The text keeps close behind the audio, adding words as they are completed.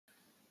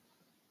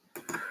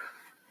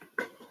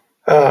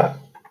Uh,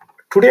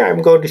 Today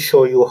I'm going to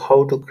show you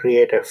how to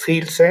create a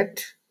field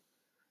set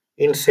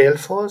in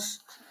Salesforce.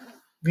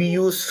 We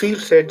use field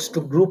sets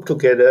to group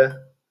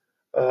together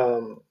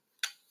um,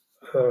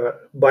 a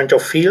bunch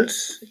of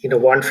fields in a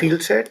one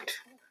field set.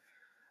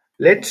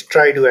 Let's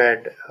try to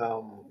add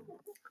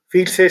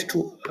field sets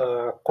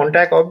to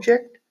contact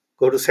object.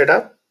 Go to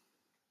setup,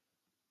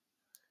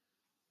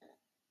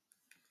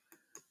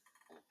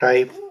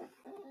 type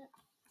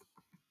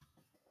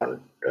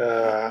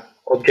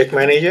object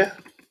manager.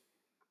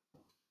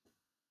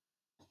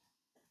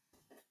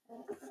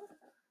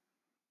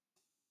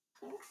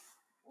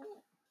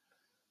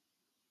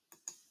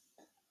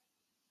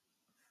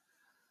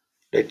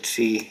 Let's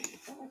see,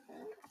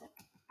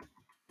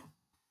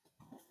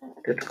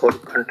 let's go to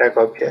contact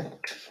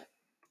object.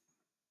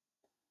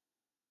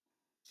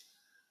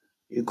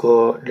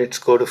 Let's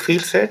go to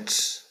field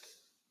sets.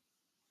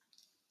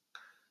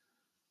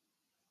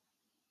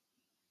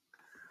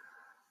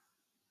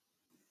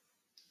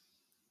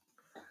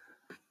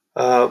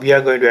 We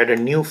are going to add a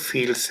new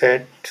field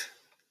set.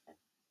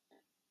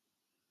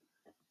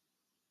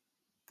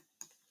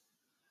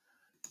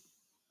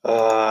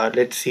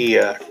 Let's see,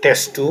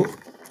 test2,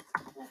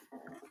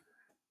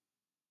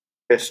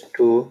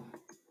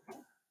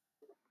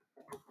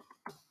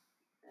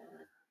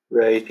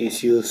 where it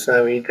is used.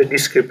 I mean, the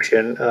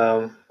description,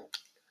 the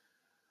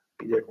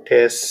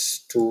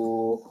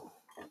test2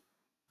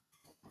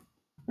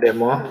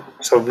 demo.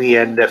 So we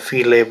add the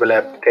field label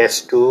app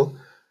test2,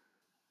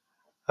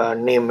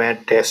 name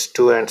at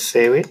test2 and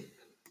save it.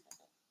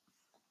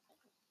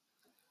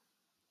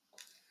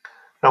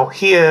 Now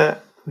here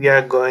we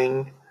are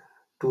going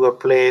to a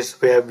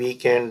place where we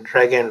can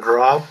drag and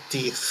drop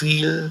the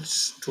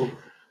fields to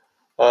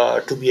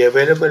be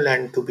available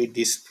and to be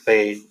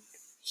displayed.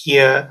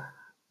 Here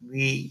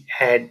we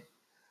had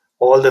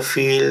all the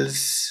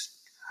fields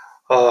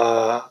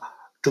uh,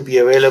 to be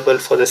available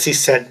for the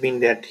sysadmin,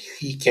 that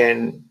he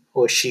can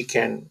or she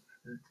can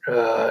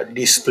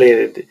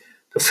display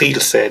the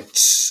field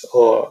sets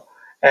or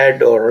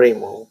add or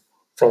remove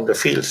from the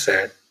field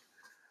set.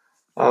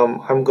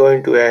 I'm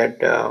going to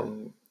add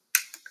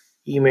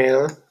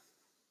email,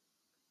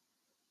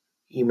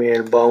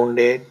 email bound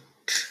date,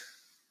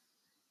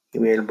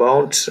 email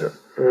bounce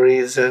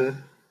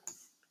reason,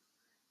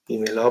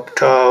 email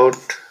opt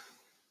out,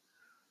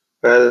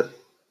 well,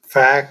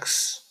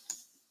 fax,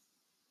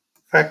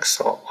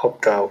 fax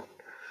opt out.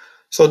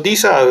 So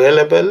these are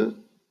available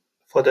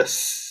for the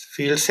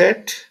field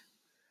set.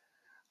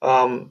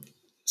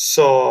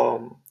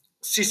 So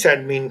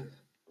sysadmin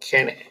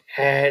can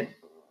add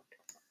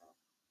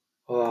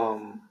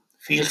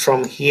fields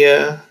from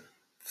here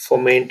for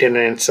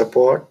maintenance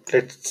support.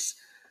 Let's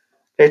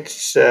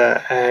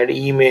add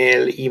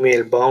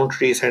email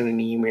boundaries, and an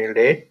email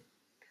date.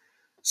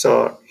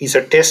 So is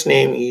a test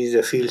name is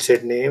a field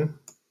set name.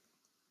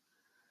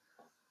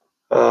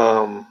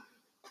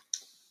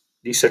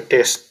 This a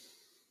test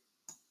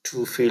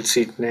to field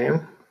set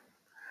name.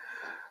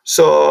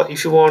 So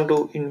if you want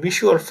to, in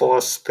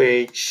Visualforce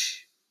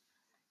page,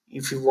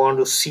 if you want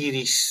to see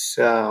this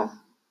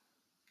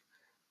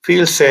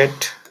field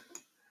set,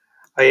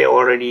 I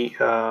already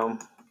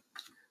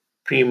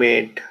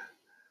pre-made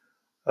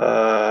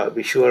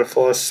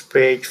Visualforce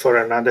page for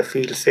another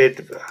field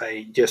set.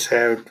 I just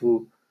have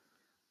to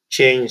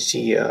change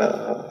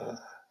the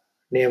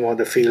name of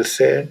the field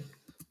set.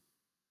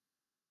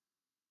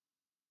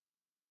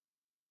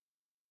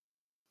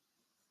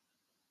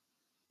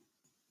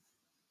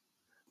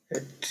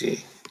 Let's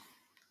see.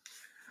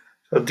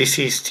 So this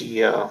is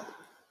the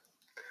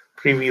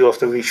preview of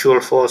the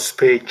Visualforce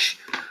page.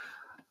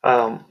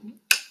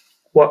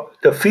 What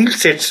the field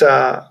sets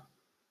are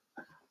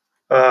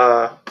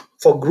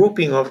for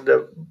grouping of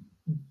the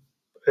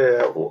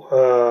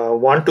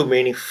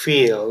one-to-many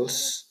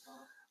fields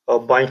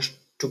bunched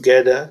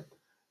together,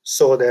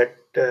 so that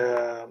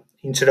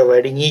instead of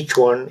adding each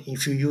one,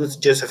 if you use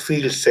just a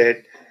field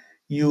set,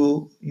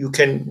 you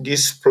can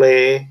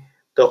display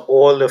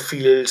all the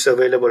fields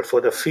available for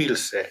the field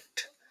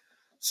set.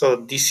 So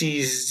this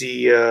is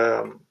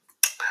the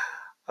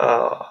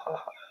uh,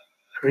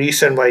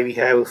 reason why we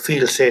have a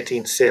field set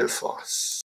in Salesforce.